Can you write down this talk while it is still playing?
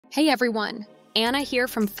Hey everyone, Anna here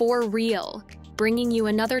from For Real, bringing you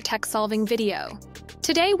another tech-solving video.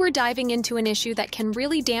 Today we're diving into an issue that can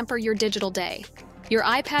really damper your digital day. Your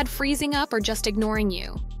iPad freezing up or just ignoring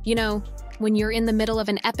you. You know, when you're in the middle of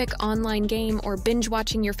an epic online game or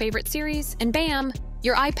binge-watching your favorite series, and bam,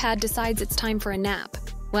 your iPad decides it's time for a nap.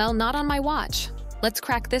 Well, not on my watch. Let's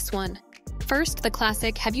crack this one. First, the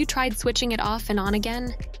classic, have you tried switching it off and on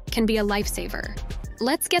again? Can be a lifesaver.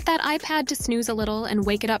 Let's get that iPad to snooze a little and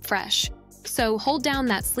wake it up fresh. So hold down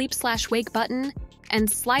that sleep/wake button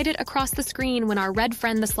and slide it across the screen when our red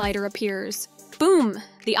friend the slider appears. Boom!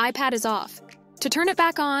 The iPad is off. To turn it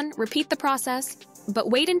back on, repeat the process, but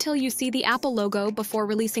wait until you see the Apple logo before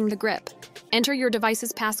releasing the grip. Enter your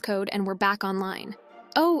device's passcode and we're back online.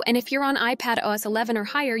 Oh, and if you're on iPad OS 11 or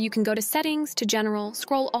higher, you can go to Settings, to General,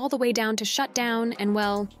 scroll all the way down to Shut Down, and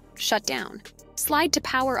well, shut down. Slide to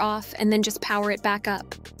power off and then just power it back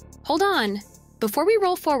up. Hold on! Before we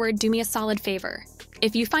roll forward, do me a solid favor.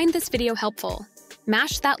 If you find this video helpful,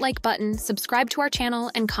 mash that like button, subscribe to our channel,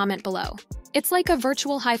 and comment below. It's like a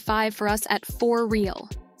virtual high five for us at For Real.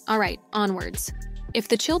 Alright, onwards. If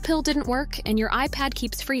the chill pill didn't work and your iPad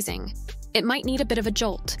keeps freezing, it might need a bit of a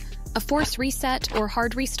jolt, a force reset, or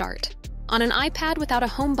hard restart. On an iPad without a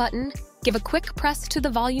home button, give a quick press to the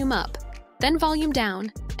volume up, then volume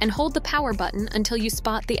down, and hold the power button until you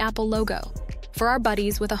spot the Apple logo. For our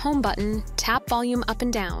buddies with a home button, tap volume up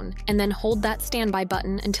and down, and then hold that standby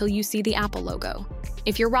button until you see the Apple logo.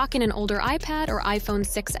 If you're rocking an older iPad or iPhone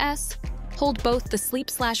 6s, hold both the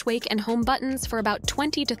sleep/wake and home buttons for about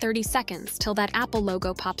 20 to 30 seconds till that Apple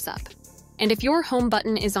logo pops up. And if your home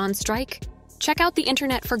button is on strike, check out the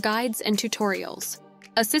internet for guides and tutorials.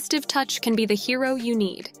 Assistive touch can be the hero you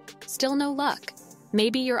need. Still no luck?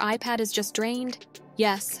 Maybe your iPad is just drained?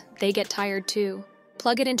 Yes, they get tired too.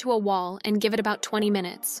 Plug it into a wall and give it about 20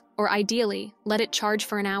 minutes, or ideally, let it charge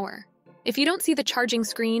for an hour. If you don't see the charging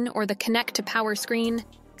screen or the connect to power screen,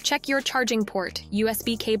 check your charging port,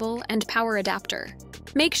 USB cable, and power adapter.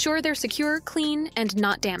 Make sure they're secure, clean, and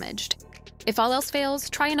not damaged. If all else fails,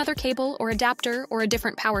 try another cable or adapter or a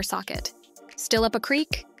different power socket. Still up a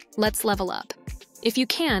creek? Let's level up. If you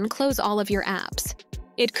can, close all of your apps.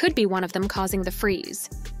 It could be one of them causing the freeze.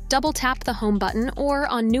 Double tap the home button, or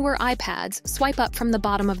on newer iPads, swipe up from the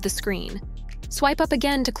bottom of the screen. Swipe up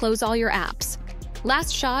again to close all your apps.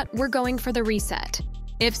 Last shot, we're going for the reset.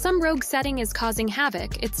 If some rogue setting is causing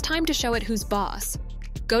havoc, it's time to show it who's boss.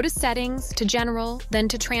 Go to Settings, to General, then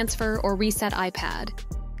to Transfer or Reset iPad.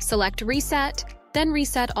 Select Reset, then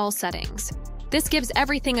reset all settings. This gives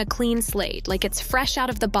everything a clean slate, like it's fresh out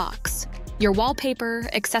of the box. Your wallpaper,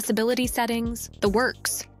 accessibility settings, the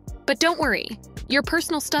works. But don't worry, your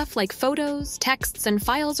personal stuff like photos, texts, and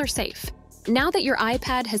files are safe. Now that your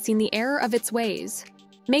iPad has seen the error of its ways,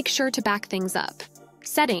 make sure to back things up.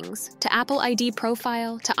 Settings, to Apple ID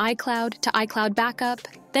profile, to iCloud backup,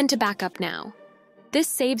 then to backup now. This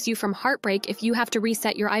saves you from heartbreak if you have to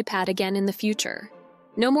reset your iPad again in the future.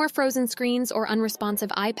 No more frozen screens or unresponsive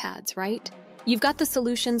iPads, right? You've got the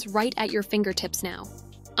solutions right at your fingertips now.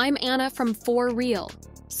 I'm Anna from For Real,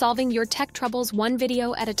 solving your tech troubles one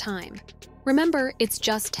video at a time. Remember, it's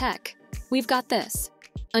just tech. We've got this.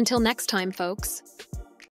 Until next time, folks.